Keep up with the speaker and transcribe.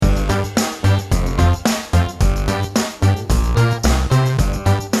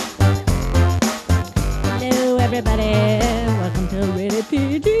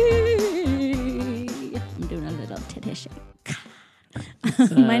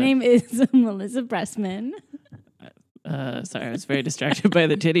name is Melissa Pressman. Sorry, I was very distracted by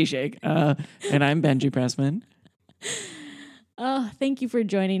the titty shake. And I'm Benji Pressman. Oh, thank you for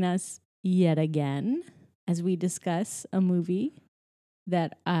joining us yet again as we discuss a movie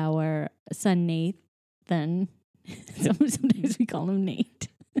that our son Nathan, sometimes we call him Nate,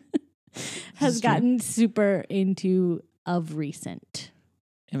 has gotten super into of recent.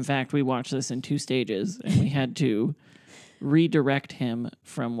 In fact, we watched this in 2 stages, and we had to redirect him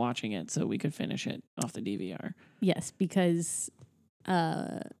from watching it so we could finish it off the DVR. Yes, because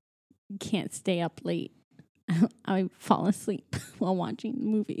can't stay up late. I fall asleep while watching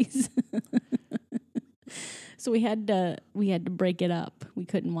movies. So we had to break it up. We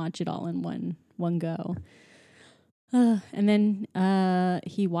couldn't watch it all in one go. And then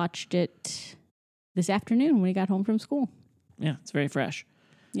he watched it this afternoon when he got home from school. Yeah, it's very fresh.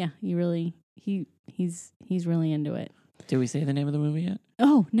 Yeah, he's really into it. Did we say the name of the movie yet?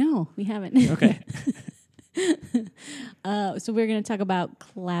 Oh, no, we haven't. Okay. So we're going to talk about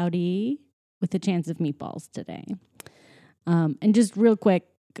Cloudy with a Chance of Meatballs today. And just real quick,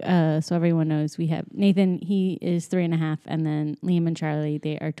 so everyone knows, we have Nathan, he is 3.5, and then Liam and Charlie,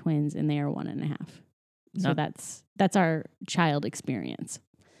 they are twins, and they are 1.5. So that's our child experience.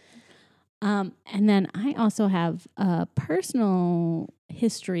 And then I also have a personal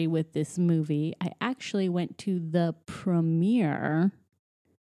history with this movie. I actually went to the premiere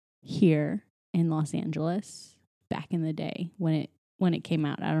here in Los Angeles back in the day when it came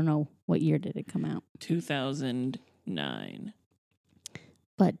out. I don't know what year did it come out. 2009.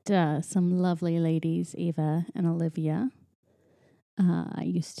 But some lovely ladies, Ava and Olivia. I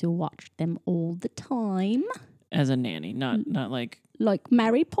used to watch them all the time. As a nanny, not like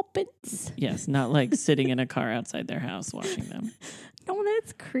Mary Poppins. Yes, not like sitting in a car outside their house watching them. No,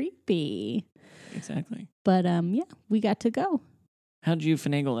 that's creepy. Exactly. But yeah, we got to go. How'd you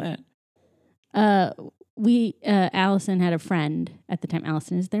finagle that? Allison had a friend at the time.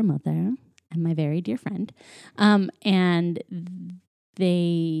 Allison is their mother and my very dear friend. And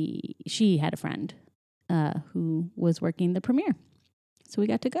she had a friend who was working the premiere. So we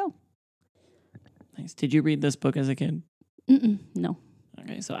got to go. Nice. Did you read this book as a kid? No.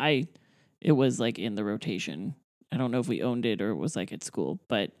 Okay, so it was like in the rotation. I don't know if we owned it or it was like at school,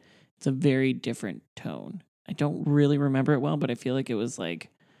 but it's a very different tone. I don't really remember it well, but I feel like it was like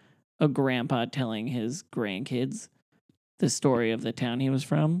a grandpa telling his grandkids the story of the town he was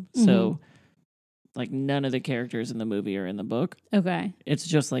from. Mm-hmm. So like none of the characters in the movie are in the book. Okay. It's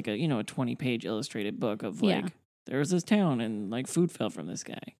just like a 20-page illustrated book of like, there was this town and like food fell from this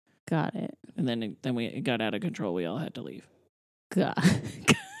guy. Got it. And then it got out of control. We all had to leave. God.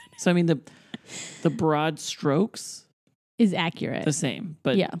 So I mean the broad strokes is accurate. The same,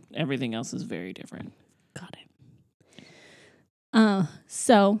 but everything else is very different. Got it.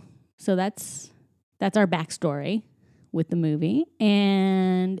 So that's our backstory with the movie,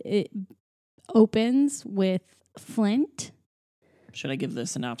 and it opens with Flint. Should I give the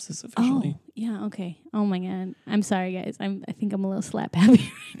synopsis officially? Oh, yeah, okay. Oh my God. I'm sorry, guys. I think I'm a little slap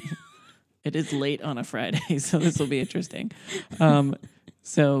happy right now. It is late on a Friday, so this will be interesting.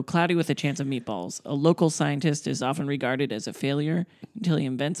 So, Cloudy with a Chance of Meatballs. A local scientist is often regarded as a failure until he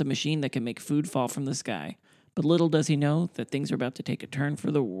invents a machine that can make food fall from the sky. But little does he know that things are about to take a turn for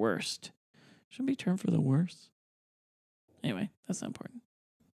the worst. Should be turn for the worst? Anyway, that's not important.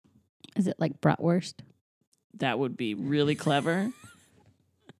 Is it like bratwurst? That would be really clever,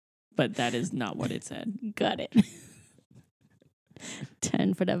 but that is not what it said. Got it.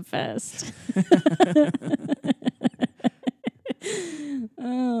 10 for the best.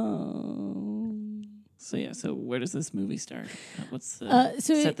 Oh. So where does this movie start? What's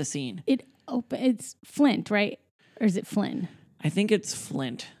set the scene? It's Flint, right? Or is it Flynn? I think it's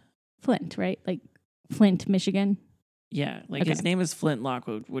Flint. Flint, right? Like Flint, Michigan? Yeah, like his name is Flint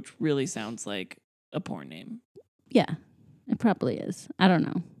Lockwood, which really sounds like a porn name. Yeah, it probably is. I don't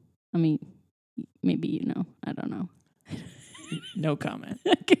know. I mean, maybe you know. I don't know. No comment.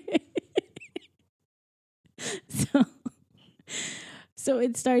 Okay. So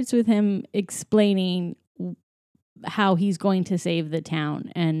it starts with him explaining how he's going to save the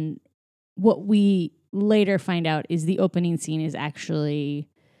town, and what we later find out is the opening scene is actually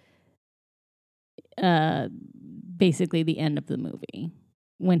basically the end of the movie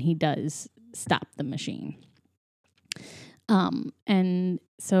when he does stop the machine. And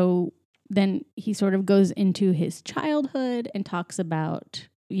so then he sort of goes into his childhood and talks about,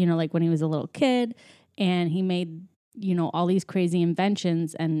 like when he was a little kid and he made, all these crazy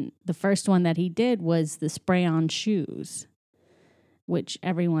inventions. And the first one that he did was the spray-on shoes, which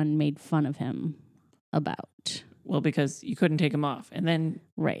everyone made fun of him about. Well, because you couldn't take them off. And then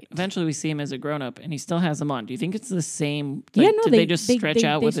Right. eventually we see him as a grown-up, and he still has them on. Do you think it's the same? Yeah, Like, no, did they just stretch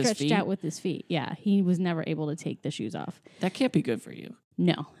out with his feet? They stretched out with his feet. Yeah, he was never able to take the shoes off. That can't be good for you.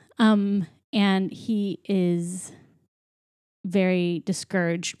 No. And he is very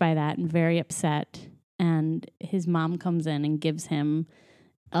discouraged by that and very upset. And his mom comes in and gives him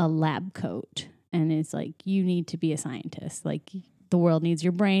a lab coat and is like, you need to be a scientist. Like, the world needs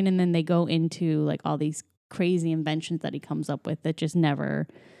your brain. And then they go into like all these crazy inventions that he comes up with that just never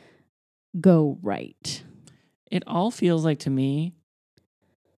go right. It all feels like to me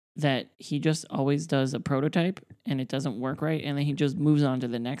that he just always does a prototype and it doesn't work right, and then he just moves on to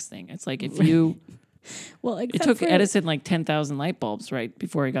the next thing. It's like if you well, it took Edison like 10,000 light bulbs right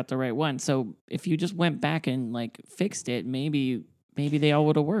before he got the right one. So if you just went back and like fixed it, maybe they all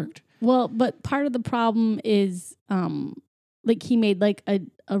would have worked. Well, but part of the problem is like he made like a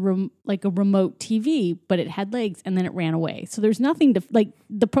remote TV, but it had legs and then it ran away. So there's nothing to like.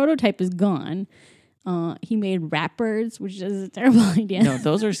 The prototype is gone. He made rappers, which is a terrible idea. No,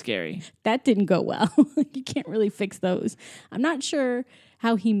 those are scary. That didn't go well. You can't really fix those. I'm not sure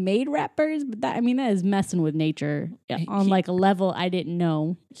how he made rappers, but that is messing with nature on like a level I didn't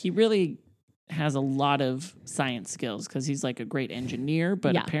know. He really has a lot of science skills because he's like a great engineer,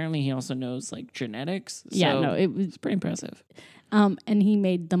 but apparently he also knows like genetics. So it's pretty impressive. And he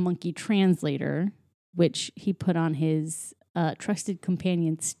made the monkey translator, which he put on his trusted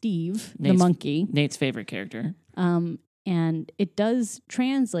companion Steve, the monkey. Nate's favorite character. And it does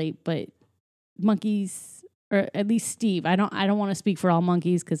translate, but monkeys, or at least Steve, I don't want to speak for all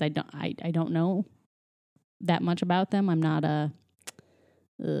monkeys because I don't know that much about them. I'm not a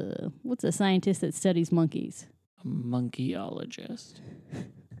what's a scientist that studies monkeys? A monkeyologist.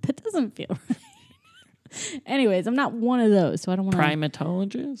 That doesn't feel right. Anyways, I'm not one of those, so I don't want to.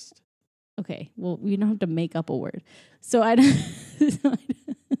 Primatologist? Okay, well, you don't have to make up a word. So I don't.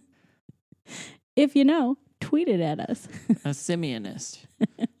 If you know, tweet it at us. A simionist.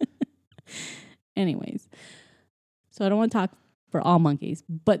 Anyways, so I don't want to talk for all monkeys,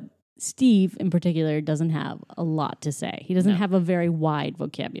 but Steve in particular doesn't have a lot to say. He doesn't have a very wide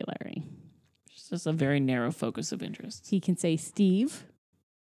vocabulary. It's just a very narrow focus of interest. He can say Steve.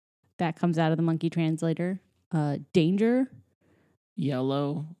 That comes out of the monkey translator. Danger.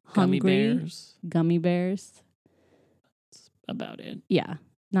 Yellow. Hungry, Gummy bears. That's about it. Yeah,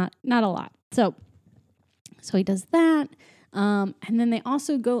 not a lot. So he does that. And then they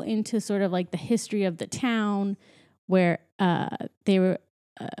also go into sort of like the history of the town where they were.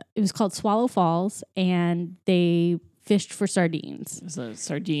 It was called Swallow Falls, and they fished for sardines.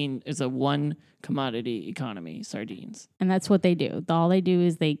 Sardine is a one commodity economy, sardines. And that's what they do. All they do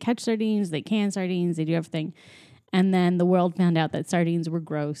is they catch sardines, they can sardines, they do everything. And then the world found out that sardines were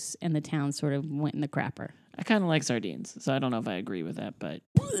gross, and the town sort of went in the crapper. I kind of like sardines, so I don't know if I agree with that, but...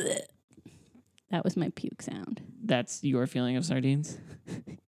 That was my puke sound. That's your feeling of sardines?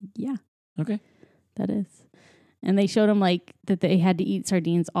 Yeah. Okay. That is. And they showed them like that they had to eat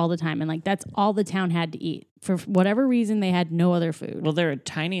sardines all the time. And like that's all the town had to eat. For whatever reason, they had no other food. Well, they're a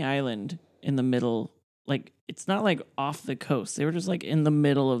tiny island in the middle. Like, it's not like off the coast. They were just like in the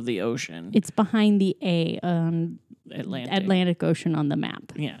middle of the ocean. It's behind the Atlantic Ocean on the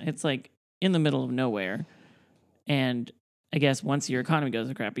map. Yeah, it's like in the middle of nowhere. And I guess once your economy goes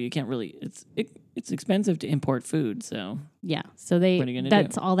to crap, you can't really. It's expensive to import food. So yeah, so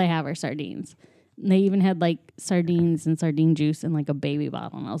that's all they have are sardines. And they even had like sardines and sardine juice in like a baby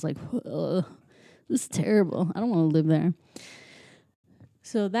bottle, and I was like, this is terrible. I don't want to live there.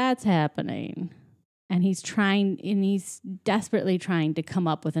 So that's happening. And he's desperately trying to come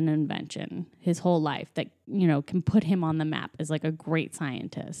up with an invention his whole life that, can put him on the map as like a great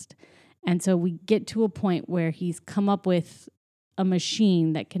scientist. And so we get to a point where he's come up with a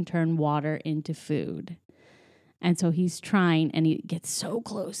machine that can turn water into food. And so he's trying, and he gets so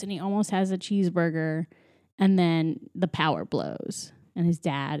close, and he almost has a cheeseburger, and then the power blows. And his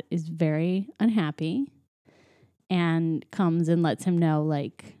dad is very unhappy and comes and lets him know,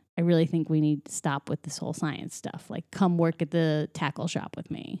 like, I really think we need to stop with this whole science stuff. Like, come work at the tackle shop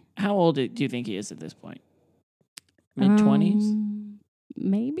with me. How old do you think he is at this point? Mid-20s?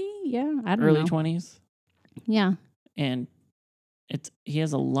 Maybe, yeah. I don't know. Early 20s? Yeah. And he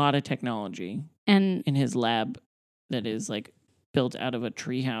has a lot of technology and in his lab that is like built out of a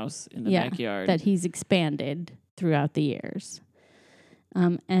tree house in the backyard. That he's expanded throughout the years.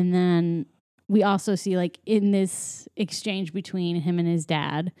 And then we also see, like, in this exchange between him and his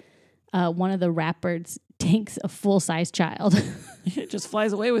dad, one of the rappers takes a full-size child. It just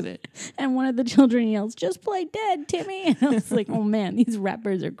flies away with it. And one of the children yells, "Just play dead, Timmy." And I was like, oh, man, these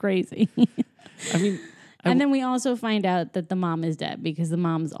rappers are crazy. I mean, And then we also find out that the mom is dead because the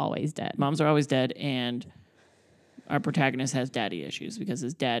mom's always dead. Moms are always dead, and our protagonist has daddy issues because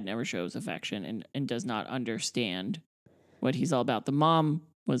his dad never shows affection and does not understand what he's all about. The mom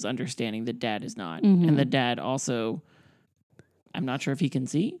was understanding, the dad is not. Mm-hmm. And the dad also, I'm not sure if he can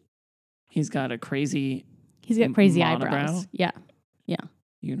see. He's got crazy eyebrows. Yeah.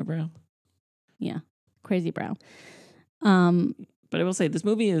 Unibrow. Yeah. Crazy brow. But I will say this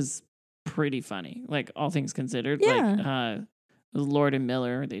movie is pretty funny, like all things considered. Yeah. Like Lord and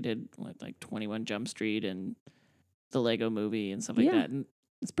Miller, they did like 21 Jump Street and the Lego Movie and stuff like that, and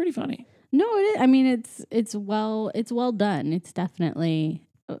it's pretty funny. No, it is. I mean, it's well done. It's definitely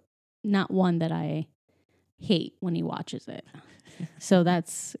not one that I hate when he watches it. So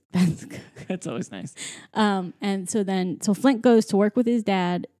that's That's always nice. And so Flint goes to work with his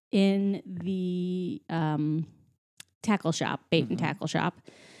dad in the tackle shop, bait and tackle shop.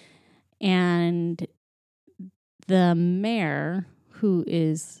 And the mayor, who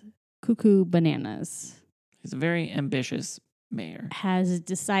is Cuckoo Bananas, he's a very ambitious mayor, has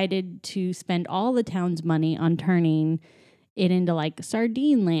decided to spend all the town's money on turning it into like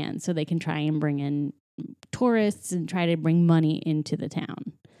sardine land so they can try and bring in tourists and try to bring money into the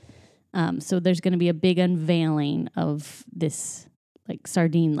town. So there's going to be a big unveiling of this like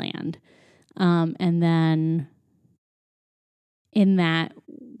sardine land. And then in that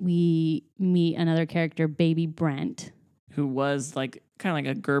we meet another character, Baby Brent, who was like kind of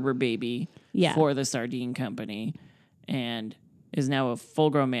like a Gerber baby for the sardine company and is now a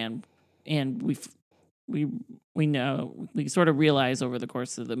full-grown man. And we know, we sort of realize over the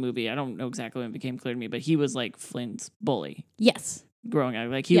course of the movie, I don't know exactly when it became clear to me, but he was like Flint's bully. Yes. Growing up.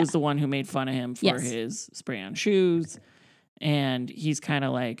 Like he was the one who made fun of him for his spray-on shoes. And he's kind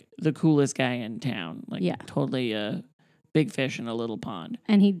of like the coolest guy in town. Like totally a big fish in a little pond.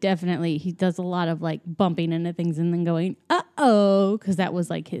 And he does a lot of like bumping into things and then going, uh-oh, because that was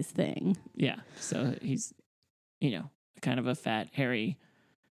like his thing. Yeah. So he's, kind of a fat, hairy,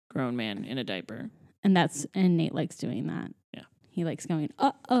 grown man in a diaper. And Nate likes doing that. Yeah. He likes going,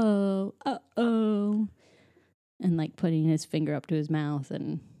 uh-oh, uh-oh. And like putting his finger up to his mouth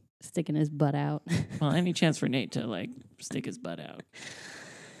and sticking his butt out. Well, any chance for Nate to like stick his butt out?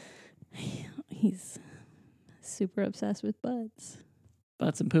 He's super obsessed with butts.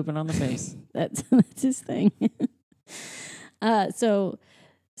 Butts and pooping on the face. That's his thing.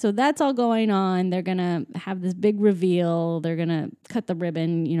 So that's all going on. They're going to have this big reveal. They're going to cut the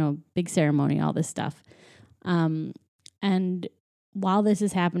ribbon, big ceremony, all this stuff. And while this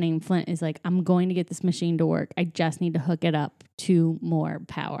is happening, Flint is like, I'm going to get this machine to work. I just need to hook it up to more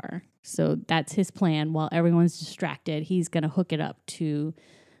power. So that's his plan. While everyone's distracted, he's going to hook it up to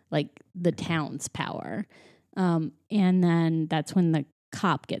like the town's power. And then that's when the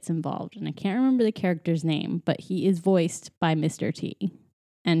cop gets involved. And I can't remember the character's name, but he is voiced by Mr. T.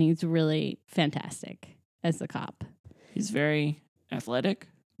 And he's really fantastic as the cop. He's very athletic.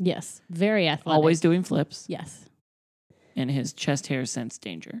 Yes, very athletic. Always doing flips. Yes. And his chest hair sense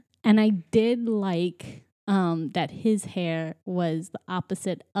danger. And I did like that his hair was the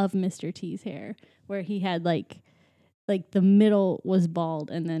opposite of Mr. T's hair, where he had like the middle was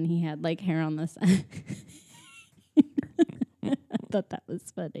bald and then he had like hair on the side. I thought that was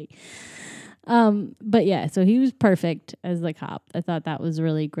funny. But yeah, so he was perfect as the cop. I thought that was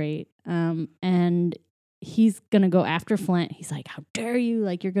really great. And he's going to go after Flint. He's like, how dare you?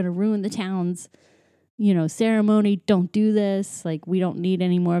 Like, you're going to ruin the town's, ceremony. Don't do this. Like, we don't need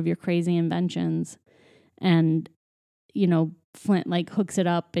any more of your crazy inventions. And, Flint like hooks it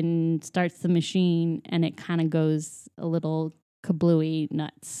up and starts the machine and it kind of goes a little kablooey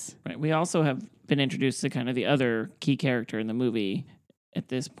nuts. Right. We also have been introduced to kind of the other key character in the movie at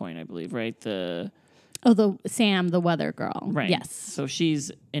this point, I believe, right? The Sam, the weather girl. Right. Yes. So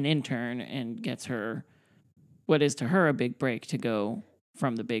she's an intern and gets what is to her a big break to go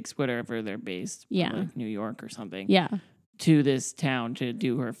from the bigs, whatever they're based, like New York or something, to this town to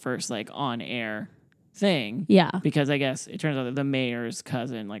do her first like on-air thing. Yeah. Because I guess it turns out that the mayor's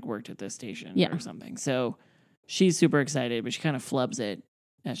cousin like worked at this station or something. So she's super excited, but she kind of flubs it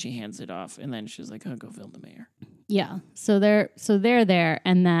as she hands it off, and then she's like, "Oh, go film the mayor." Yeah. So they're there,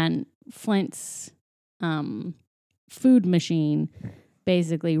 and then Flint's food machine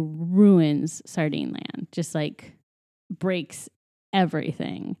basically ruins Sardine Land, just like breaks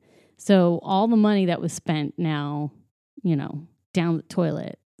everything. So all the money that was spent now, down the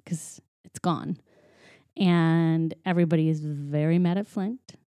toilet because it's gone. And everybody is very mad at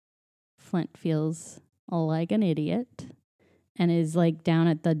Flint. Flint feels like an idiot and is like down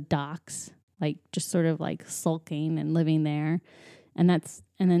at the docks, like just sort of like sulking and living there. And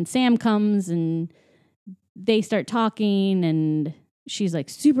then Sam comes and they start talking, and she's like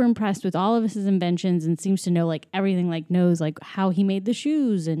super impressed with all of his inventions and seems to know like everything, like knows like how he made the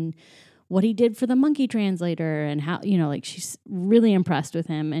shoes and what he did for the monkey translator and how, like she's really impressed with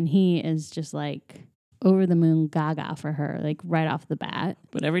him, and he is just like over the moon gaga for her, like right off the bat.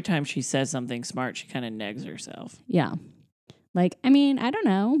 But every time she says something smart, she kind of negs herself. Yeah. Like, I mean, I don't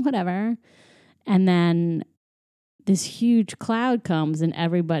know, whatever. And then this huge cloud comes and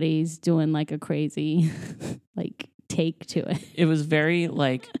everybody's doing like a crazy like take to it. It was very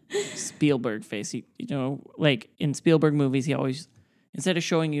like Spielberg face. Like in Spielberg movies, he always, instead of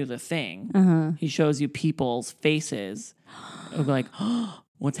showing you the thing, he shows you people's faces. Of like, oh,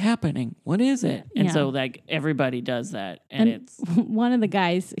 what's happening? What is it? And so like everybody does that. And it's one of the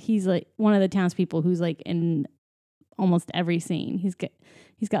guys, he's like one of the townspeople who's like in almost every scene. He's got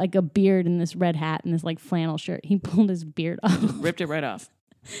like a beard and this red hat and this like flannel shirt. He pulled his beard off. Ripped it right off.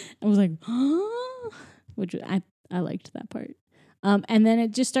 I was like, oh, which I liked that part. And then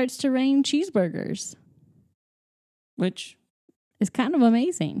it just starts to rain cheeseburgers, which is kind of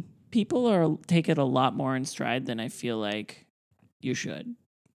amazing. People take it a lot more in stride than I feel like you should.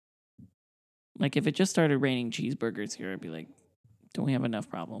 Like if it just started raining cheeseburgers here, I'd be like, don't we have enough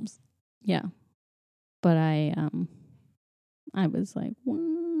problems? Yeah. But I was like, what?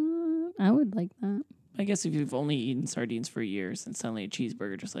 I would like that. I guess if you've only eaten sardines for years and suddenly a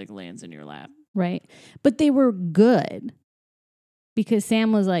cheeseburger just like lands in your lap. Right. But they were good because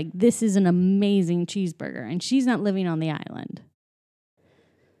Sam was like, this is an amazing cheeseburger, and she's not living on the island.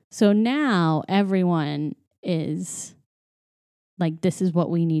 So now everyone is like, this is what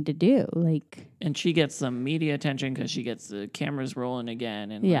we need to do. Like, and she gets some media attention because she gets the cameras rolling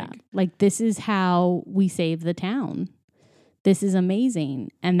again. And yeah, like this is how we save the town. This is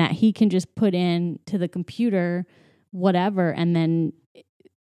amazing. And that he can just put in to the computer whatever, and then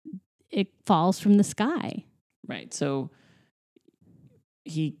it falls from the sky. Right. So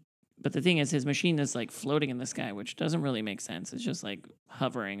but the thing is, his machine is like floating in the sky, which doesn't really make sense. It's just like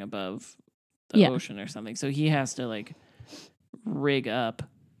hovering above the ocean or something. So he has to like rig up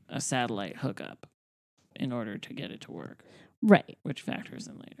a satellite hookup in order to get it to work. Right. Which factors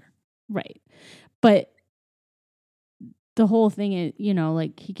in later. Right. But the whole thing is,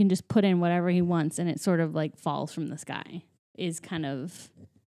 like he can just put in whatever he wants and it sort of like falls from the sky is kind of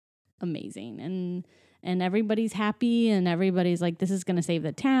amazing. And everybody's happy and everybody's like, this is going to save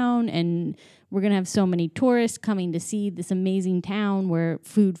the town. And we're going to have so many tourists coming to see this amazing town where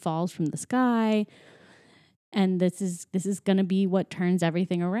food falls from the sky. And this is going to be what turns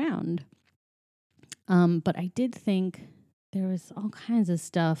everything around. But I did think there was all kinds of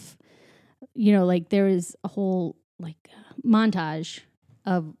stuff, like there was a whole like montage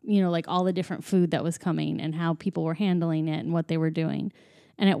of, like all the different food that was coming and how people were handling it and what they were doing.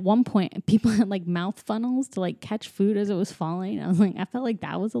 And at one point, people had like mouth funnels to like catch food as it was falling. I was like, I felt like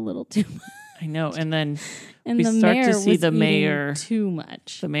that was a little too much. I know. And then we start to see the mayor too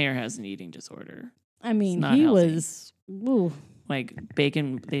much. The mayor has an eating disorder. I mean, he was like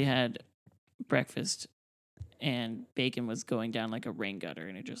Bacon. They had breakfast, and Bacon was going down like a rain gutter,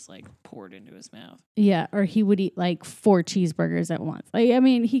 and it just like poured into his mouth. Yeah, or he would eat like 4 cheeseburgers at once. Like, I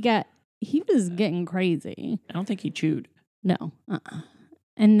mean, he was getting crazy. I don't think he chewed. No.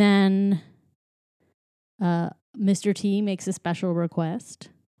 And then Mr. T makes a special request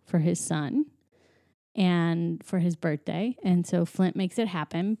for his son and for his birthday. And so Flint makes it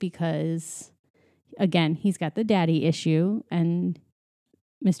happen because, again, he's got the daddy issue. And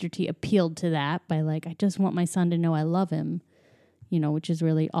Mr. T appealed to that by like, I just want my son to know I love him, which is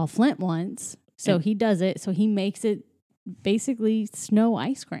really all Flint wants. So he does it. So he makes it basically snow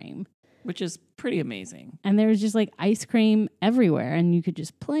ice cream. Which is pretty amazing. And there was just like ice cream everywhere, and you could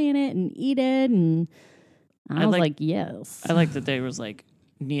just play in it and eat it. And I was like, yes. I like that there was like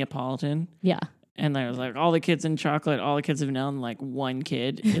Neapolitan. Yeah. And there was like all the kids in chocolate, all the kids in vanilla, and like one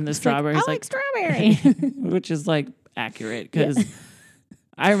kid in the strawberry. Like, I like strawberry. Which is like accurate because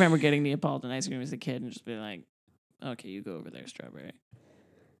I remember getting Neapolitan ice cream as a kid and just being like, okay, you go over there, strawberry.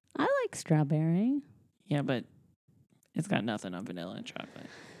 I like strawberry. Yeah, but it's got nothing on vanilla and chocolate.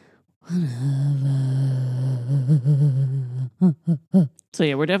 So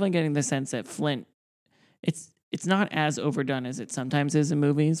yeah, we're definitely getting the sense that Flint, it's not as overdone as it sometimes is in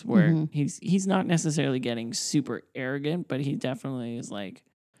movies where he's not necessarily getting super arrogant, but he definitely is like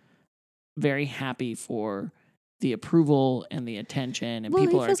very happy for the approval and the attention, and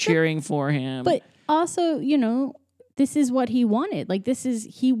people are cheering for him. But also, this is what he wanted. Like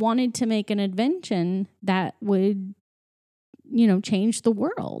he wanted to make an invention that would, change the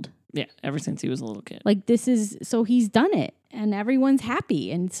world. Yeah, ever since he was a little kid. Like so he's done it and everyone's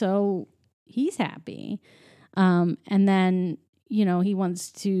happy. And so he's happy. And then, he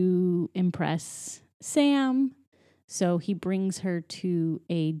wants to impress Sam. So he brings her to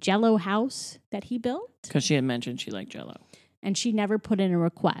a Jell-O house that he built. Because she had mentioned she liked Jell-O. And she never put in a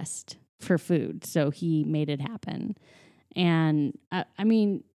request for food. So he made it happen. And I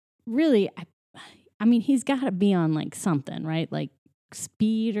mean, really, he's got to be on like something, right? Like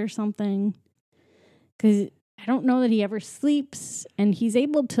speed or something. Because I don't know that he ever sleeps. And he's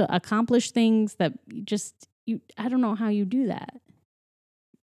able to accomplish things that I don't know how you do that.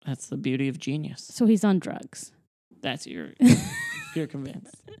 That's the beauty of genius. So he's on drugs. That's you're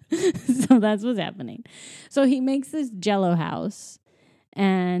convinced. So that's what's happening. So he makes this Jell-O house,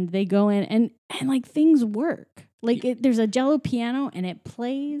 and they go in, and like things work. Like there's a Jell-O piano, and it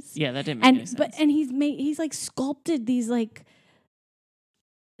plays. Yeah, that didn't make any sense. And he's like sculpted these like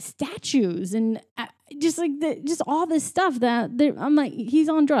statues, and just all this stuff that I'm like, he's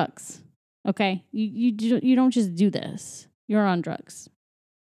on drugs. Okay, you don't just do this. You're on drugs.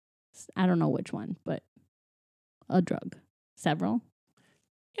 I don't know which one, but a drug. Several.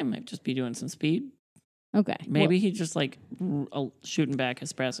 It might just be doing some speed. Okay. Maybe he just like shooting back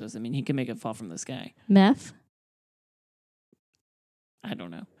espressos. I mean, he can make it fall from the sky. Meth? I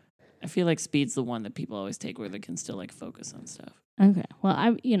don't know. I feel like speed's the one that people always take where they can still like focus on stuff. Okay. Well,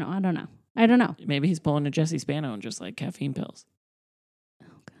 I don't know. Maybe he's pulling a Jesse Spano and just like caffeine pills.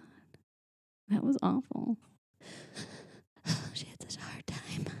 Oh God. That was awful. She had such a hard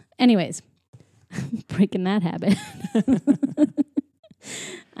time. Anyways, breaking that habit.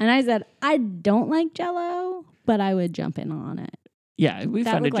 And I said, I don't like Jell-O, but I would jump in on it. Yeah, we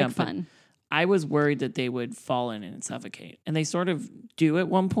found looked to jump like in. fun. I was worried that they would fall in and suffocate. And they sort of do at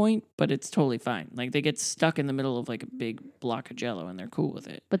one point, but it's totally fine. Like they get stuck in the middle of like a big block of Jell-O and they're cool with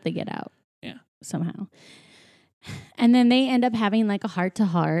it. But they get out. Yeah. Somehow. And then they end up having like a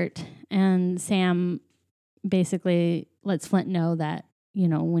heart-to-heart. And Sam basically lets Flint know that,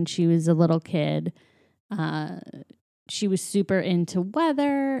 when she was a little kid, she was super into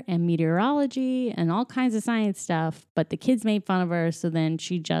weather and meteorology and all kinds of science stuff, but the kids made fun of her. So then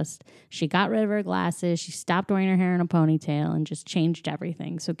she got rid of her glasses. She stopped wearing her hair in a ponytail and just changed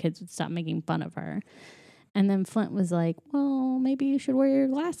everything so kids would stop making fun of her. And then Flint was like, well, maybe you should wear your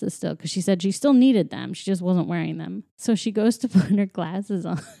glasses still, because she said she still needed them. She just wasn't wearing them. So she goes to put her glasses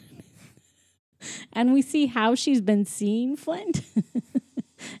on. And we see how she's been seeing Flint.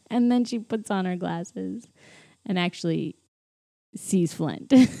 And then she puts on her glasses and actually sees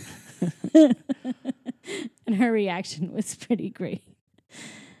Flint. And her reaction was pretty great.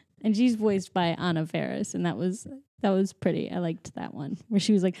 And she's voiced by Anna Faris, and that was pretty. I liked that one where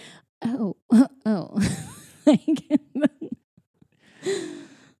she was like, oh.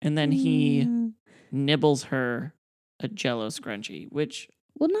 And then he nibbles her a Jell-O scrunchie, which...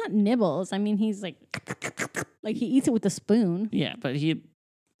 Well, not nibbles. I mean, he's like he eats it with a spoon. Yeah, but he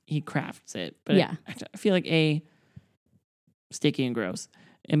crafts it. But yeah. I feel like A, sticky and gross,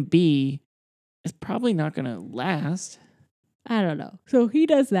 and B, it's probably not going to last. I don't know. So he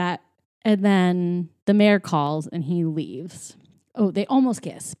does that, and then the mayor calls, and he leaves. Oh, they almost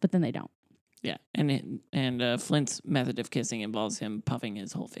kiss, but then they don't. Yeah, and Flint's method of kissing involves him puffing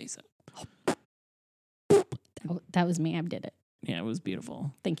his whole face up. That was me. I did it. Yeah, it was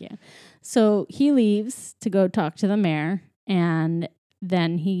beautiful. Thank you. So he leaves to go talk to the mayor, and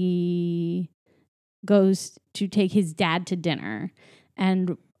then he goes to take his dad to dinner,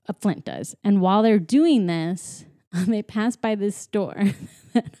 and Flint does. And while they're doing this, they pass by this store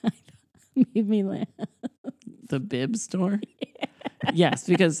that I thought made me laugh. The bib store? Yeah. Yes,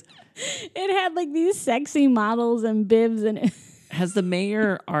 because... It had like these sexy models and bibs in it. Has the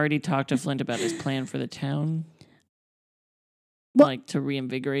mayor already talked to Flint about his plan for the town? Well, like to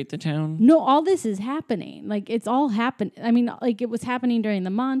reinvigorate the town? No, all this is happening. Like it's all happened. I mean, like it was happening during the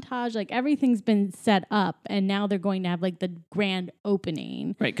montage. Like everything's been set up, and now they're going to have like the grand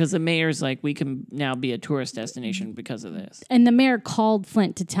opening. Right, because the mayor's like, we can now be a tourist destination because of this. And the mayor called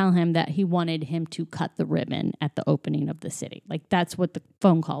Flint to tell him that he wanted him to cut the ribbon at the opening of the city. Like that's what the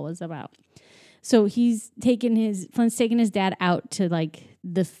phone call was about. So Flint's taking his dad out to like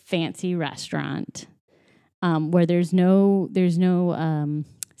the fancy restaurant. Where there's no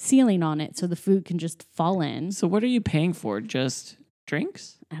ceiling on it, so the food can just fall in. So what are you paying for? Just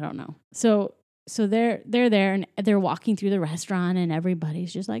drinks? I don't know. So they're there and they're walking through the restaurant, and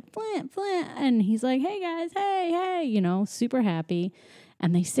everybody's just like Flint, and he's like, hey guys, hey, super happy.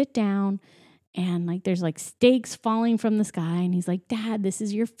 And they sit down, and like there's like steaks falling from the sky, and he's like, Dad, this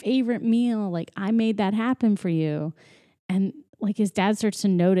is your favorite meal. Like I made that happen for you. And like his dad starts to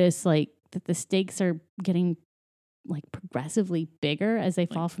notice like that the steaks are getting like progressively bigger as they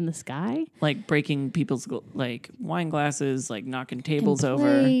fall from the sky. Like breaking people's like wine glasses, like knocking tables and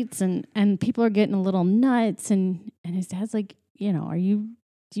over. plates, and people are getting a little nuts, and his dad's like, do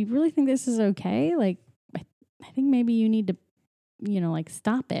you really think this is okay? Like, I think maybe you need to, like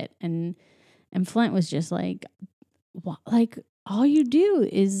stop it. And Flint was just like, what? Like, all you do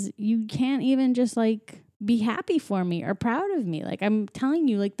is you can't even just like be happy for me or proud of me. Like, I'm telling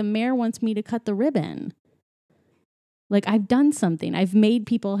you, like the mayor wants me to cut the ribbon. Like, I've done something. I've made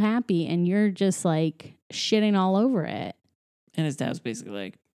people happy, and you're just like shitting all over it. And his dad was basically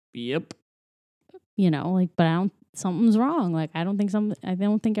like, yep. But something's wrong. Like, I don't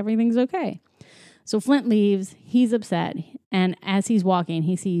think everything's okay. So Flint leaves. He's upset. And as he's walking,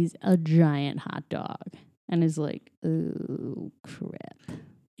 he sees a giant hot dog and is like, oh, crap.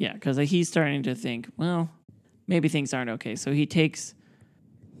 Yeah, because he's starting to think, well, maybe things aren't okay. So he takes,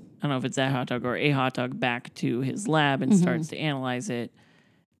 I don't know if it's that hot dog or a hot dog, back to his lab and starts to analyze it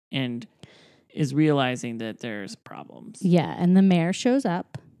and is realizing that there's problems. Yeah, and the mayor shows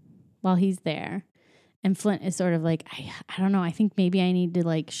up while he's there. And Flint is sort of like, I don't know. I think maybe I need to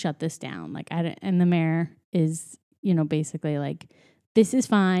like shut this down. Like, and the mayor is, basically like, this is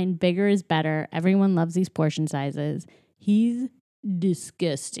fine. Bigger is better. Everyone loves these portion sizes. He's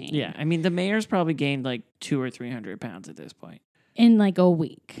disgusting. Yeah, I mean, the mayor's probably gained like 200 or 300 pounds at this point in like a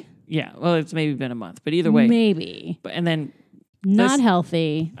week. Yeah, well, it's maybe been a month, but either way, maybe. And then not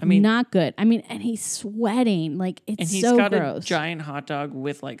healthy. I mean, not good. I mean, and he's sweating like it's and he's so got gross. A giant hot dog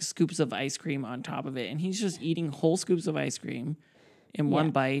with like scoops of ice cream on top of it, and he's just eating whole scoops of ice cream in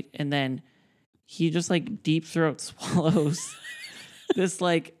one bite, and then he just like deep throat swallows this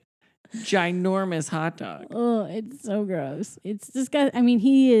like ginormous hot dog. Oh, it's so gross. It's disgusting. I mean,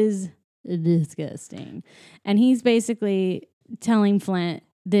 he is disgusting, and he's basically telling Flint,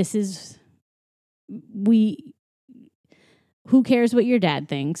 "This is Who cares what your dad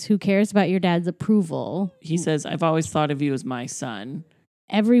thinks? Who cares about your dad's approval?" He says, "I've always thought of you as my son.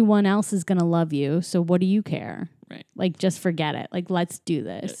 Everyone else is going to love you, so what do you care? Right. Like, just forget it. Like, let's do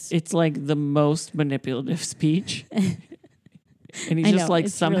this." It's like the most manipulative speech. And he's just like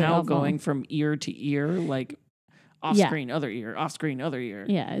somehow really going from ear to ear, like off screen, other ear, off screen, other ear.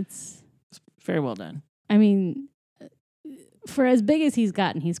 Yeah, it's very well done. I mean, for as big as he's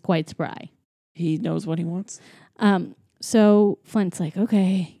gotten, he's quite spry. He knows what he wants. So Flint's like,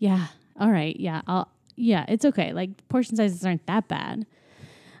 okay, yeah, all right, yeah, it's okay. Like, portion sizes aren't that bad.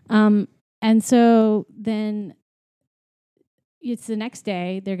 And so then it's the next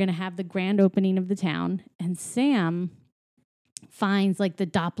day. They're going to have the grand opening of the town, and Sam finds like the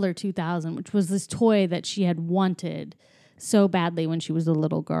Doppler 2000, which was this toy that she had wanted so badly when she was a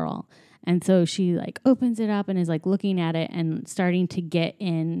little girl. And so she like opens it up and is like looking at it and starting to get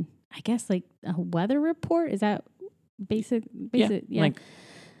in, I guess, like a weather report. Is that basic? Yeah. Like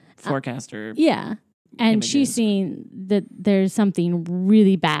forecaster. Yeah. And images. She's seeing that there's something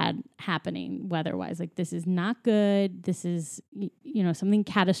really bad happening weather-wise. Like, this is not good. This is, something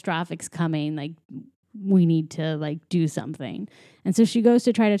catastrophic's coming. Like, we need to like do something. And so she goes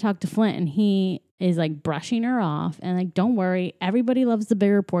to try to talk to Flint, and he is like brushing her off and like, don't worry, everybody loves the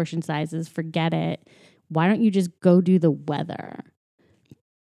bigger portion sizes. Forget it. Why don't you just go do the weather?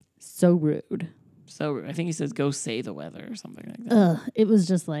 So rude. So I think he says, go say the weather or something like that. It was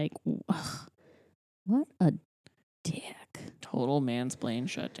just like, ugh, what a dick. Total mansplain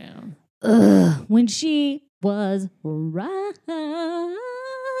shutdown. When she was right.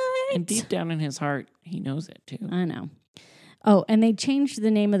 And deep down in his heart, he knows it too. I know. Oh, and they changed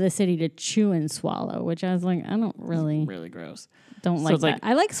the name of the city to Chew and Swallow, which I was like, I don't really... Really gross. Don't like that. Like,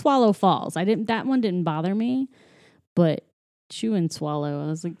 I like Swallow Falls. That one didn't bother me, but Chew and Swallow, I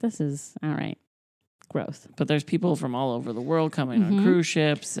was like, this is, all right, gross. But there's people from all over the world coming on cruise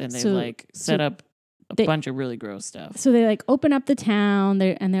ships, and they set up a bunch of really gross stuff. So they like open up the town,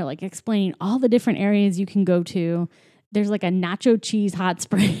 they're like explaining all the different areas you can go to. There's like a nacho cheese hot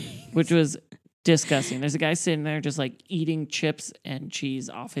spring. Which was disgusting. There's a guy sitting there just like eating chips and cheese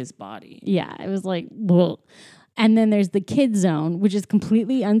off his body. Yeah, it was like, whoa. And then there's the kid zone, which is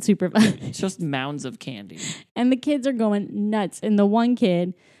completely unsupervised. It's just mounds of candy. And the kids are going nuts. And the one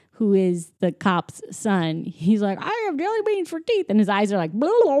kid, who is the cop's son, he's like, I have jelly beans for teeth. And his eyes are like, blah,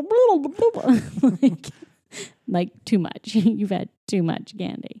 blah, blah, blah. like too much. You've had too much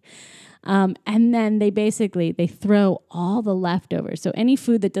candy. And then they throw all the leftovers. So any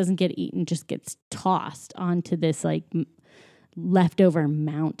food that doesn't get eaten just gets tossed onto this like leftover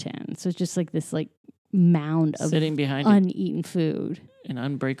mountain. So it's just like this like mound of sitting behind uneaten food. An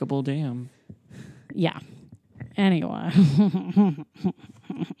unbreakable dam. Yeah. Anyway.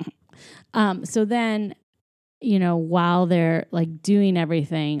 So then while they're like doing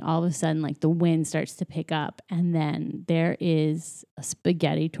everything, all of a sudden, like the wind starts to pick up, and then there is a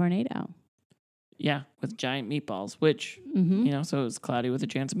spaghetti tornado. Yeah, with giant meatballs, which, so it was cloudy with a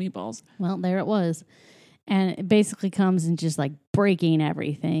chance of meatballs. Well, there it was. And it basically comes and just like breaking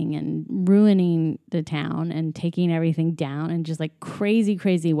everything and ruining the town and taking everything down, and just like crazy,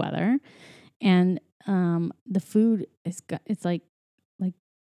 crazy weather. And the food it's like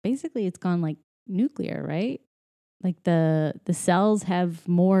basically it's gone like nuclear, right? Like the cells have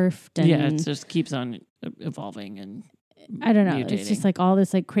morphed. And yeah, it just keeps on evolving and I don't know. mutating. It's just like all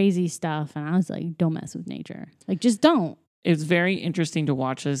this like crazy stuff. And I was like, don't mess with nature. Like, just don't. It's very interesting to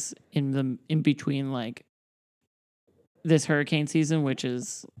watch this in between like this hurricane season, which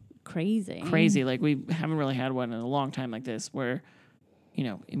is crazy. Like we haven't really had one in a long time like this, where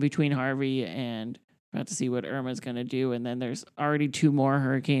in between Harvey and about to see what Irma's going to do, and then there's already 2 more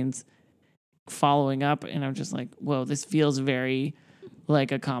hurricanes following up, and I'm just like, whoa, this feels very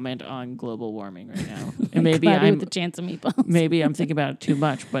like a comment on global warming right now. And maybe with the chance of meatballs. Maybe I'm thinking about it too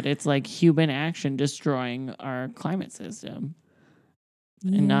much, but it's like human action destroying our climate system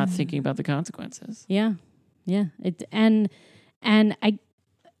and not thinking about the consequences. Yeah. Yeah.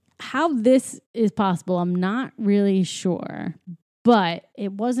 How this is possible, I'm not really sure, but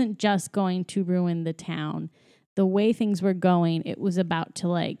it wasn't just going to ruin the town. The way things were going, it was about to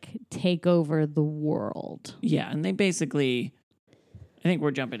like take over the world. Yeah. And they basically, I think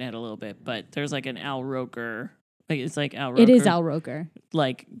we're jumping ahead a little bit, but there's like an Al Roker. Like it's like Al Roker. It is Al Roker.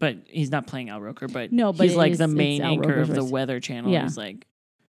 Like, but he's not playing Al Roker, but no, but he's like the it's main Al anchor Roker's of the voice. Weather Channel. Yeah. He's like,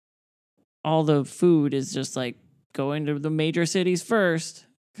 all the food is just like going to the major cities first,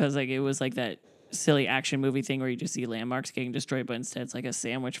 because like it was like that silly action movie thing where you just see landmarks getting destroyed, but instead it's like a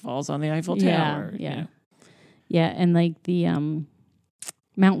sandwich falls on the Eiffel Tower. Yeah. Yeah, and like the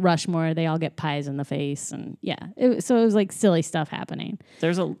Mount Rushmore, they all get pies in the face, and so it was like silly stuff happening.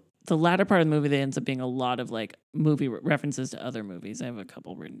 There's the latter part of the movie that ends up being a lot of like movie references to other movies. I have a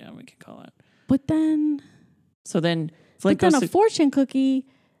couple written down we can call out. But then Flint a fortune cookie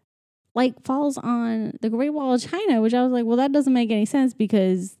like falls on the Great Wall of China, which I was like, well, that doesn't make any sense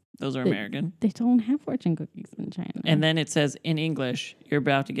because those are American. They don't have fortune cookies in China. And then it says in English, you're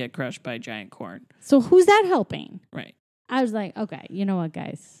about to get crushed by giant corn. So who's that helping? Right. I was like, okay, you know what,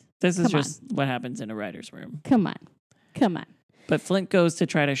 guys? This is just what happens in a writer's room. Come on. But Flint goes to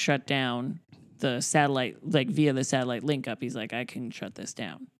try to shut down the satellite, like via the satellite link up. He's like, I can shut this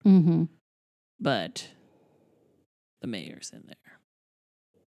down. Mm-hmm. But the mayor's in there.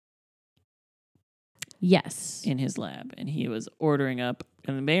 Yes. In his lab. And he was ordering up,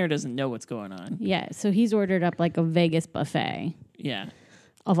 and the mayor doesn't know what's going on. Yeah. So he's ordered up like a Vegas buffet. Yeah.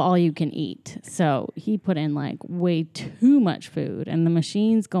 Of all you can eat. So he put in like way too much food, and the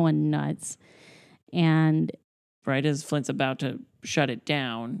machine's going nuts. And right as Flint's about to shut it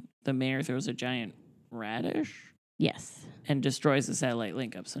down, the mayor throws a giant radish. Yes. And destroys the satellite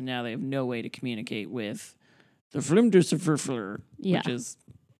link up. So now they have no way to communicate with the Flimdusserfurfler, which is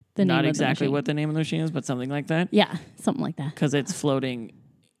not exactly what the name of the machine is, but something like that. Yeah, something like that. Because it's floating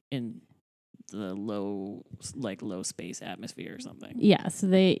in the low space atmosphere or something. Yeah, so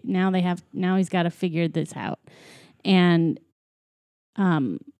now he's got to figure this out. And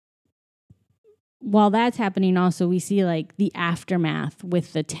while that's happening, also we see like the aftermath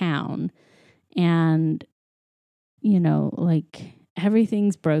with the town, and like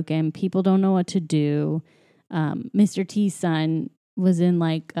everything's broken. People don't know what to do. Mr. T's son was in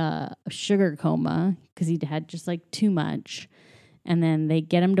like a sugar coma because he'd had just like too much. And then they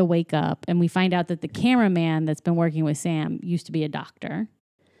get him to wake up, and we find out that the cameraman that's been working with Sam used to be a doctor.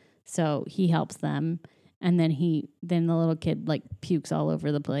 So he helps them. And then the little kid like pukes all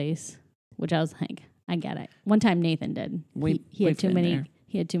over the place, which I was like, I get it. One time Nathan did. He had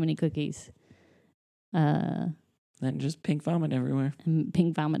too many cookies. Then just pink vomit everywhere. And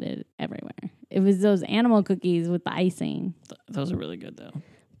pink vomited everywhere. It was those animal cookies with the icing. Those are really good though.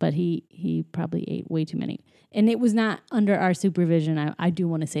 But he probably ate way too many. And it was not under our supervision. I do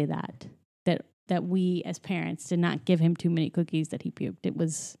want to say that we as parents did not give him too many cookies that he puked. It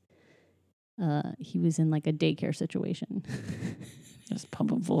was he was in like a daycare situation. Just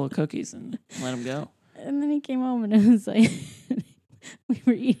pump him full of cookies and let him go. And then he came home and it was like we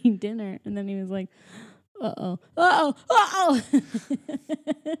were eating dinner, and then he was like, uh-oh.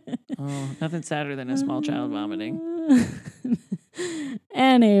 Oh, nothing sadder than a small child vomiting.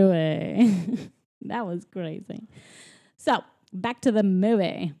 Anyway, that was crazy. So, back to the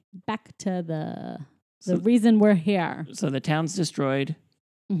movie. Back to the reason we're here. So the town's destroyed.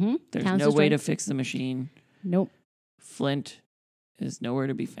 Mm-hmm. There's no way to fix the machine. Nope. Flint is nowhere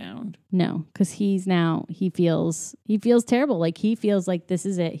to be found. No, because he feels terrible. Like he feels like this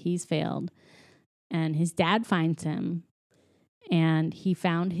is it. He's failed. And his dad finds him, and he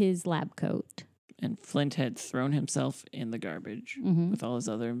found his lab coat. And Flint had thrown himself in the garbage with all his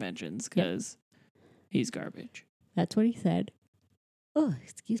other inventions because he's garbage. That's what he said. Oh,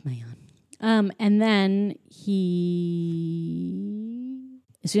 excuse my yawn. And then he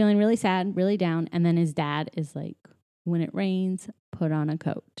is feeling really sad, really down. And then his dad is like, when it rains, put on a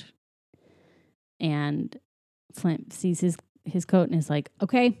coat. And Flint sees his coat and is like,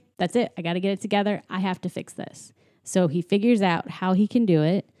 okay, that's it. I got to get it together. I have to fix this. So he figures out how he can do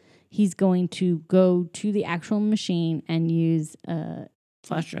it. He's going to go to the actual machine and use a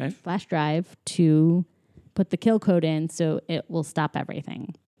flash drive to put the kill code in so it will stop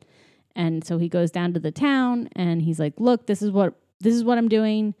everything. And so he goes down to the town and he's like, look, this is what I'm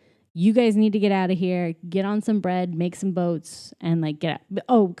doing. You guys need to get out of here, get on some bread, make some boats, and like get out.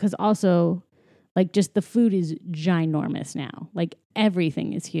 Oh, because also like just the food is ginormous now. Like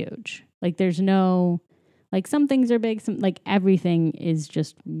everything is huge. Like there's no, like some things are big, some like everything is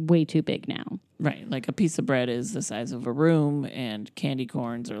just way too big now. Right. Like a piece of bread is the size of a room and candy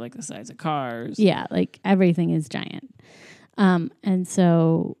corns are like the size of cars. Yeah, like everything is giant. And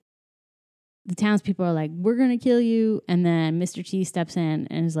so the townspeople are like, we're going to kill you. And then Mr. T steps in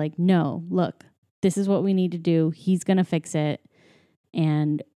and is like, no, look, this is what we need to do. He's going to fix it.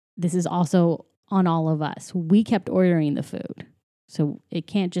 And this is also on all of us. We kept ordering the food. So it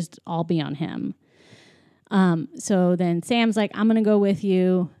can't just all be on him. So then Sam's like, I'm going to go with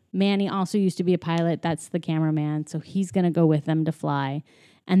you. Manny also used to be a pilot. That's the cameraman. So he's going to go with them to fly.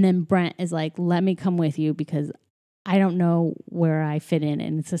 And then Brent is like, let me come with you because I don't know where I fit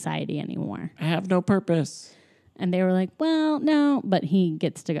in society anymore. I have no purpose. And they were like, well, no, but he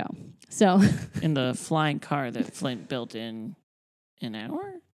gets to go. So in the flying car that Flint built in an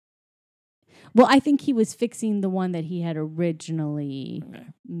hour? Well, I think he was fixing the one that he had originally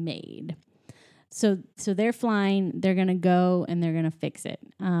made. So they're flying, they're going to go and they're going to fix it.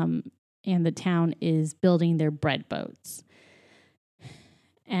 And the town is building their bread boats.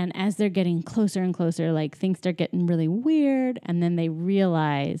 And as they're getting closer and closer, like things start getting really weird. And then they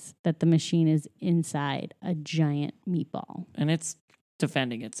realize that the machine is inside a giant meatball. And it's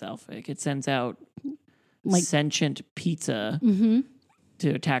defending itself. Like it sends out like sentient pizza to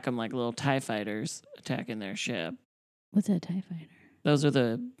attack them like little TIE fighters attacking their ship. What's a TIE fighter? Those are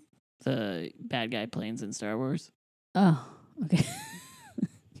the bad guy planes in Star Wars. Oh, okay.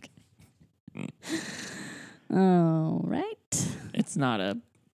 All right. It's not a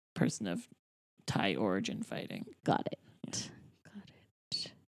person of Thai origin fighting. Got it. Yeah. Got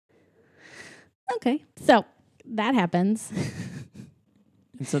it. Okay. So that happens.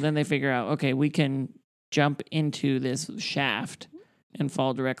 And so then they figure out, okay, we can jump into this shaft and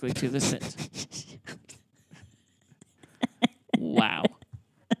fall directly to the sit. Wow.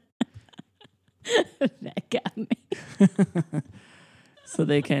 That got me. So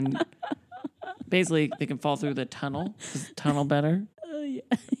they can fall through the tunnel. Is the tunnel better? Oh, yeah.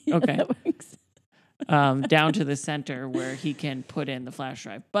 Okay. That works. Down to the center where he can put in the flash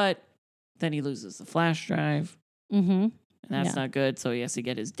drive. But then he loses the flash drive. Mm-hmm. And that's not good. So he has to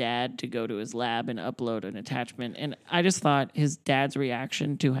get his dad to go to his lab and upload an attachment. And I just thought his dad's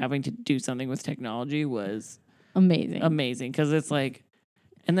reaction to having to do something with technology was amazing. Because it's like,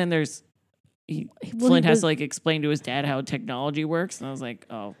 and then Flint has to like explain to his dad how technology works. And I was like,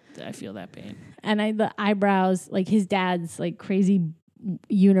 oh, I feel that pain. And the eyebrows, like his dad's like crazy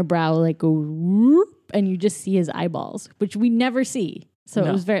unibrow, like go whoop, and you just see his eyeballs, which we never see. So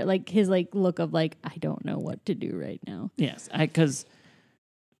it was very like his like look of like, I don't know what to do right now. Yes, because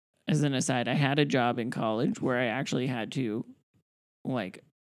as an aside, I had a job in college where I actually had to like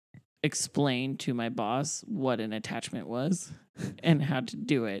explain to my boss what an attachment was and how to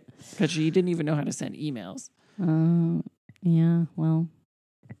do it because she didn't even know how to send emails. Yeah, well,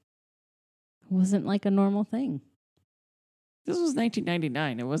 it wasn't like a normal thing. This was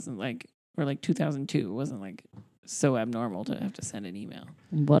 1999. It wasn't like, or like 2002. It wasn't like so abnormal to have to send an email.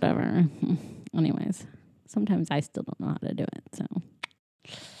 Whatever. Anyways, sometimes I still don't know how to do it, so.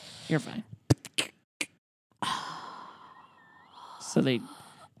 You're fine. So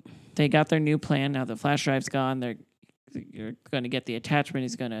they got their new plan. Now the flash drive's gone. You're going to get the attachment.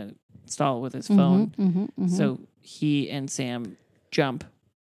 He's going to install it with his phone. So he and Sam jump.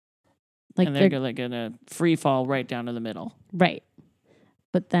 Like and they're going to free fall right down to the middle. Right.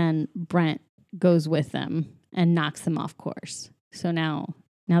 But then Brent goes with them and knocks them off course. So now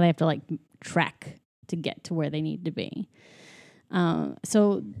they have to like trek to get to where they need to be.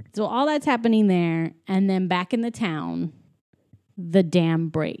 So all that's happening there. And then back in the town, the dam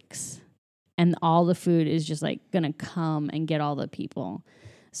breaks and all the food is just like going to come and get all the people.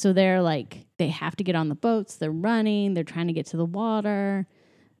 So they're like, they have to get on the boats. They're running. They're trying to get to the water.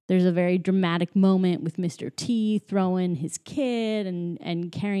 There's a very dramatic moment with Mr. T throwing his kid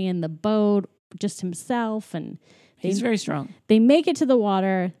and carrying the boat just himself. And he's very strong. They make it to the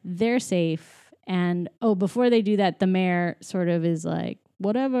water. They're safe. And, before they do that, the mayor sort of is like,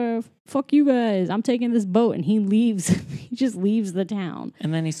 whatever, fuck you guys. I'm taking this boat. And he leaves. He just leaves the town.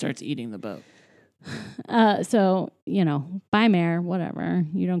 And then he starts eating the boat. So, bye, mayor, whatever.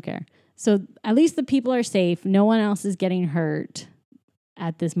 You don't care. So at least the people are safe. No one else is getting hurt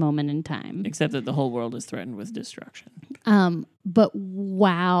at this moment in time. Except that the whole world is threatened with destruction. But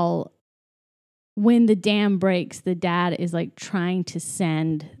when the dam breaks, the dad is like trying to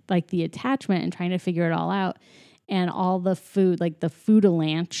send like the attachment and trying to figure it all out. And all the food, like the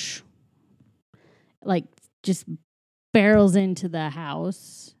food-a-lanch, like just barrels into the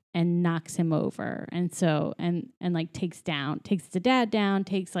house and knocks him over. And so, and like takes the dad down,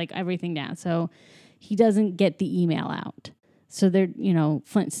 takes like everything down. So he doesn't get the email out. So they're,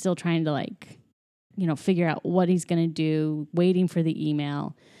 Flint's still trying to like, figure out what he's going to do, waiting for the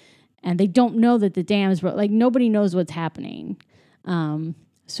email. And they don't know that the dam is broke. Like nobody knows what's happening.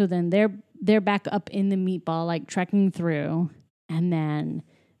 So then they're back up in the meatball, like trekking through. And then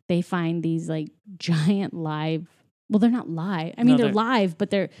they find these like giant live. Well, they're not live. I mean, they're live, but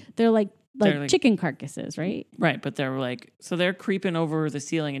they're like chicken carcasses, right? Right, but they're like, so they're creeping over the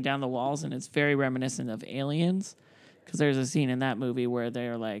ceiling and down the walls, and it's very reminiscent of Aliens, because there's a scene in that movie where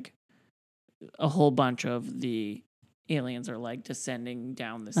they're like, a whole bunch of the aliens are like descending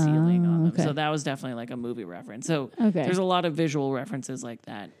down the ceiling on them. Okay. So that was definitely like a movie reference. So there's a lot of visual references like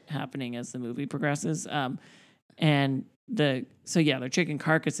that happening as the movie progresses. They're chicken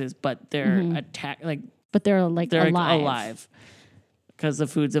carcasses, but they're but they're alive because the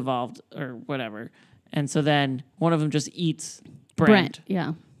food's evolved or whatever. And so then one of them just eats Brent.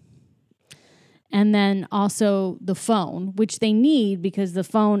 Yeah. And then also the phone, which they need because the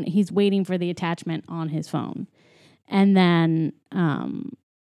phone, he's waiting for the attachment on his phone. And then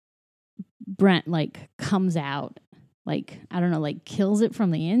Brent like comes out, like, I don't know, like kills it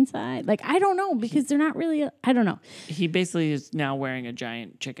from the inside. Like, I don't know, because they're not really, I don't know. He basically is now wearing a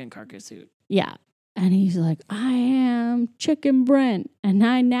giant chicken carcass suit. Yeah. And he's like, I am Chicken Brent, and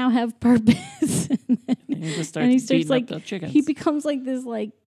I now have purpose. And he just starts beating like, up the chickens. He becomes like this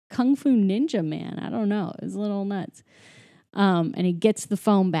like kung fu ninja man. I don't know. It's a little nuts. And he gets the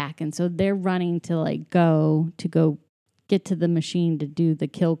phone back. And so they're running to go get to the machine to do the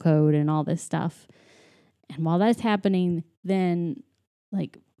kill code and all this stuff. And while that's happening, then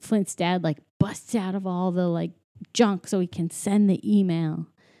like Flint's dad like busts out of all the like junk so he can send the email.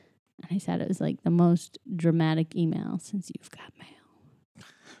 And I said it was like the most dramatic email since You've Got Mail.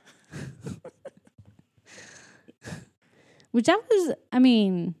 Which that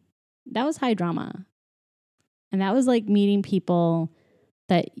was high drama. And that was like meeting people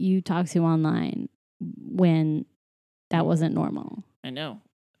that you talk to online when that wasn't normal. I know.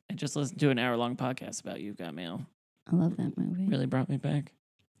 I just listened to an hour-long podcast about You've Got Mail. I love that movie. Really brought me back.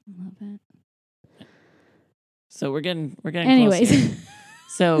 I love it. So we're getting anyways. Close here.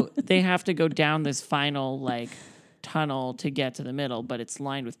 So they have to go down this final like tunnel to get to the middle, but it's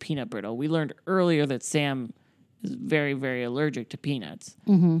lined with peanut brittle. We learned earlier that Sam is very, very allergic to peanuts.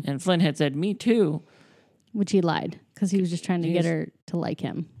 Mm-hmm. And Flint had said, me too. Which he lied because he was just trying to get her to like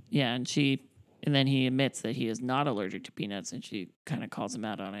him. Yeah, and then he admits that he is not allergic to peanuts, and she kind of calls him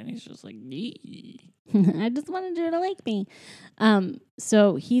out on it, and he's just like, I just wanted you to like me.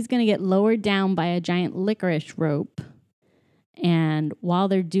 So he's going to get lowered down by a giant licorice rope. And while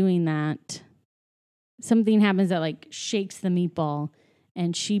they're doing that, something happens that like shakes the meatball,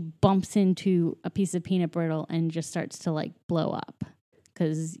 and she bumps into a piece of peanut brittle and just starts to like blow up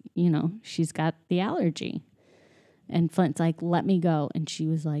because, she's got the allergy. And Flint's like, let me go. And she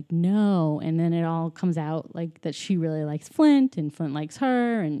was like, no. And then it all comes out like that she really likes Flint and Flint likes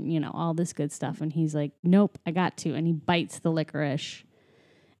her and, all this good stuff. And he's like, nope, I got to. And he bites the licorice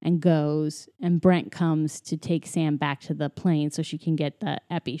and goes, and Brent comes to take Sam back to the plane so she can get the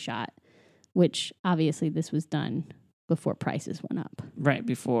epi shot, which obviously this was done before prices went up. Right,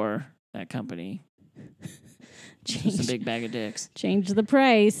 before that company changed a big bag of dicks. Changed the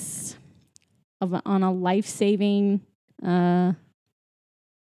price on a life-saving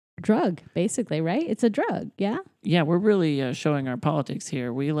drug, basically, right? It's a drug, yeah? Yeah, we're really showing our politics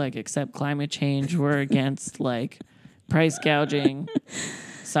here. We accept climate change. We're against price gouging.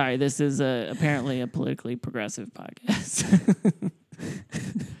 Sorry, this is apparently a politically progressive podcast.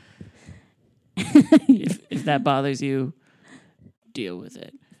 if that bothers you, deal with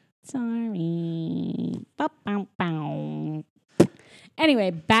it. Sorry. Bow, bow, bow.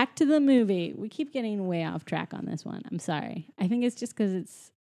 Anyway, back to the movie. We keep getting way off track on this one. I'm sorry. I think it's just because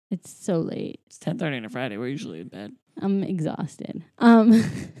it's so late. It's 10:30 on a Friday. We're usually in bed. I'm exhausted.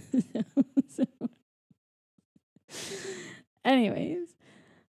 So anyways.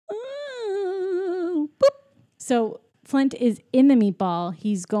 Boop. So Flint is in the meatball.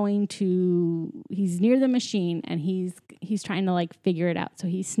 He's near the machine and he's trying to like figure it out. So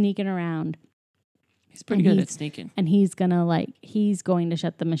he's sneaking around. He's pretty good at sneaking. And he's going to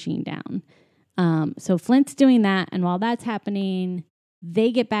shut the machine down. So Flint's doing that. And while that's happening,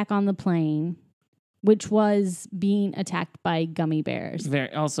 they get back on the plane, which was being attacked by gummy bears.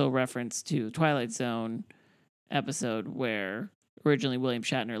 Very also reference to Twilight Zone episode where originally William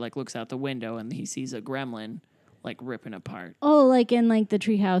Shatner like looks out the window and he sees a gremlin like ripping apart. Oh, like in like the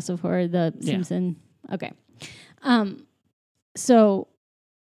Treehouse of Horror, the Simpson. Okay.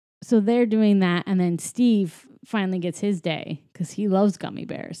 So they're doing that, and then Steve finally gets his day because he loves gummy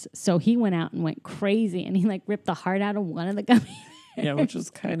bears. So he went out and went crazy, and he like ripped the heart out of one of the gummy bears. Yeah, which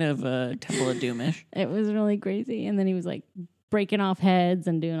was kind of Temple of Doomish. It was really crazy, and then he was like breaking off heads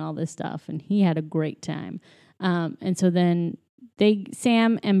and doing all this stuff, and he had a great time. And so then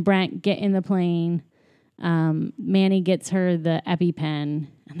Sam and Brent get in the plane. Manny gets her the EpiPen,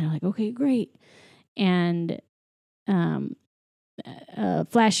 and they're like, okay, great. And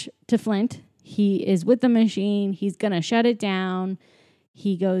flash to Flint. He is with the machine. He's going to shut it down.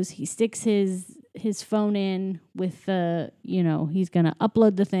 He sticks his phone in with the, he's going to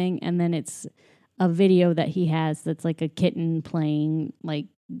upload the thing, and then it's a video that he has that's like a kitten playing, like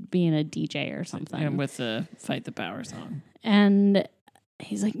being a DJ or something. And with the Fight the Power song. And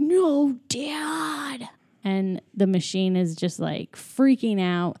he's like, no, Dad. And the machine is just like freaking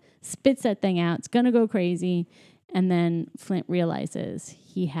out, spits that thing out. It's going to go crazy. And then Flint realizes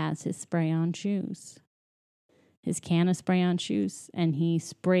he has his spray-on shoes, his can of spray-on shoes, and he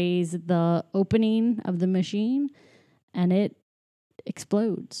sprays the opening of the machine, and it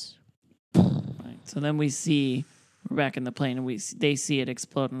explodes. Right. So then we're back in the plane, and they see it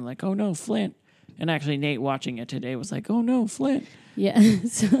explode, and like, oh no, Flint. And actually, Nate watching it today was like, oh no, Flint. Yeah.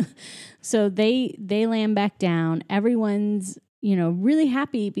 So they land back down. Everyone's really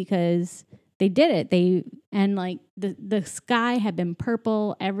happy because they did it. The sky had been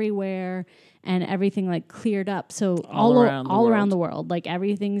purple everywhere and everything like cleared up. So all around the world, like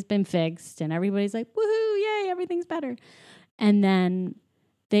everything's been fixed and everybody's like, woohoo, yay, everything's better. And then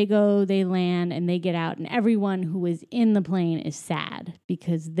they land and they get out and everyone who was in the plane is sad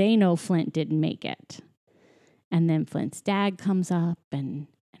because they know Flint didn't make it. And then Flint's dad comes up and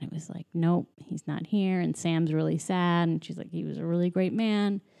it was like, nope, he's not here. And Sam's really sad. And she's like, he was a really great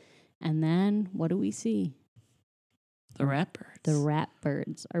man. And then what do we see? The Ratbirds. The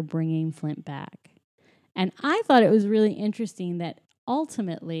Ratbirds are bringing Flint back. And I thought it was really interesting that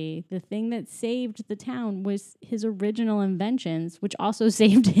ultimately the thing that saved the town was his original inventions, which also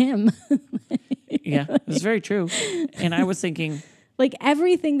saved him. Yeah, it was very true. And I was thinking, like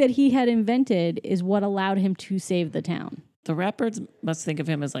everything that he had invented is what allowed him to save the town. The Ratbirds must think of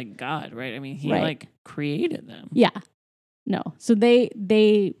him as like God, right? I mean, he like created them. Yeah. No. So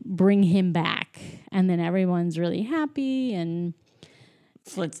they bring him back and then everyone's really happy and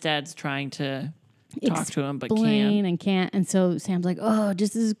Flint's dad's trying to talk to him but can't. And so Sam's like, oh,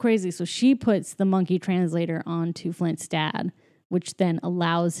 this is crazy. So she puts the monkey translator onto Flint's dad, which then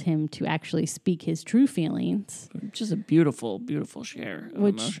allows him to actually speak his true feelings. Just a beautiful, beautiful share of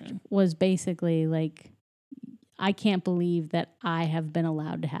emotion. Was basically like, I can't believe that I have been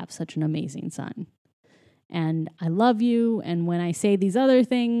allowed to have such an amazing son. And I love you. And when I say these other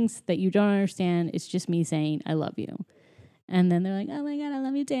things that you don't understand, it's just me saying, I love you. And then they're like, oh my God, I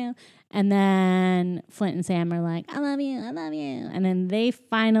love you too. And then Flint and Sam are like, I love you, I love you. And then they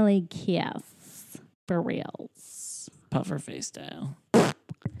finally kiss for reals. Puffer face style.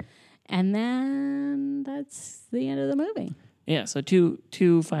 And then that's the end of the movie. Yeah, so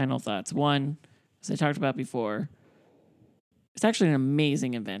two final thoughts. One, as I talked about before, it's actually an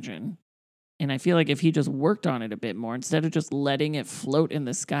amazing invention. And I feel like if he just worked on it a bit more, instead of just letting it float in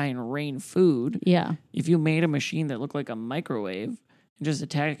the sky and rain food, if you made a machine that looked like a microwave and just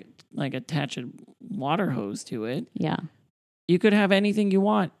attach a water hose to it, you could have anything you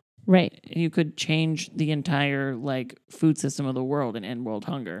want. Right. You could change the entire like food system of the world and end world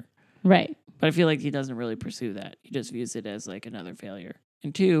hunger. Right. But I feel like he doesn't really pursue that. He just views it as like another failure.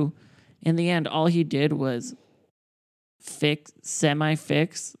 And two, in the end, all he did was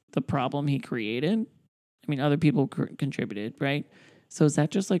semi-fix the problem he created. I mean, other people contributed, right? So is that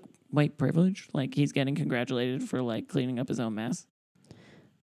just like white privilege? Like he's getting congratulated for like cleaning up his own mess?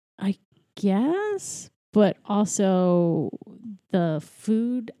 guess, but also the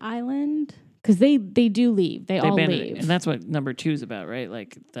food island. Because they do leave. They all leave. And that's what number 2 is about, right?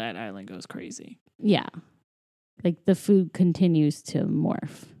 Like, that island goes crazy. Yeah. Like, the food continues to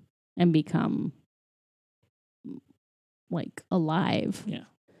morph and become, like, alive. Yeah.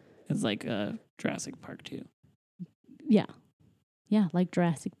 It's like Jurassic Park 2. Yeah. Yeah, like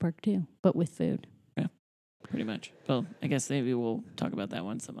Jurassic Park 2, but with food. Yeah, pretty much. Well, I guess maybe we'll talk about that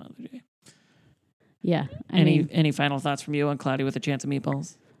one some other day. Yeah. Any final thoughts from you on Cloudy with a Chance of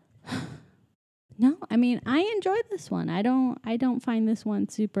Meatballs? No, I mean, I enjoyed this one. I don't find this one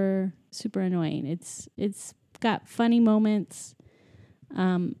super annoying. It's got funny moments.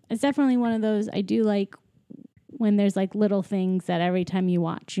 It's definitely one of those I do like when there's like little things that every time you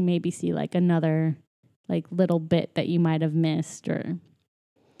watch, you maybe see like another like little bit that you might have missed or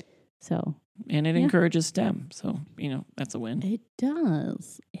so. And it encourages STEM, so that's a win. It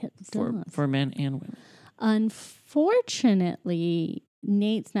does. For men and women. Unfortunately,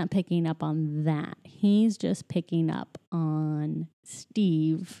 Nate's not picking up on that. He's just picking up on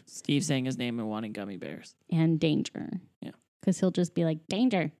Steve. Steve saying his name and wanting gummy bears. And danger. Yeah. Because he'll just be like,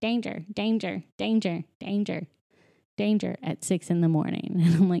 danger, danger, danger, danger, danger, danger at 6 a.m.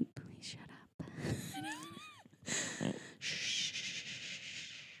 And I'm like, please shut up. Shh.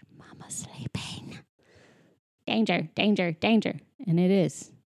 Mama's sleeping. Danger, danger, danger. And it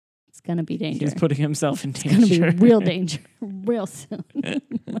is. It's going to be danger. He's putting himself in danger. It's going to be real danger real soon.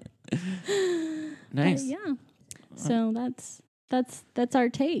 Nice. Yeah. So that's our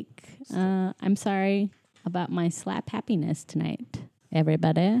take. I'm sorry about my slap happiness tonight,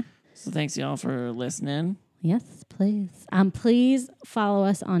 everybody. So thanks y'all for listening. Yes, please. Please follow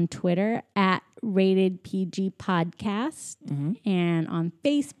us on Twitter at Rated PG Podcast and on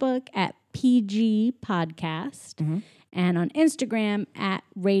Facebook at PG Podcast and on Instagram at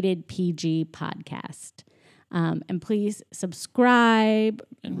Rated PG Podcast. And please subscribe,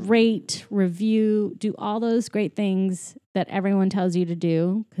 rate, review, do all those great things that everyone tells you to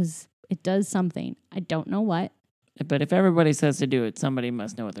do because it does something. I don't know what. But if everybody says to do it, somebody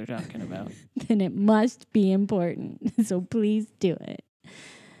must know what they're talking about. Then it must be important. So please do it.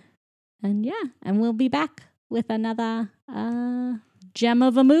 And and we'll be back with another gem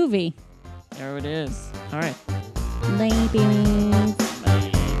of a movie. There it is. All right. Maybe.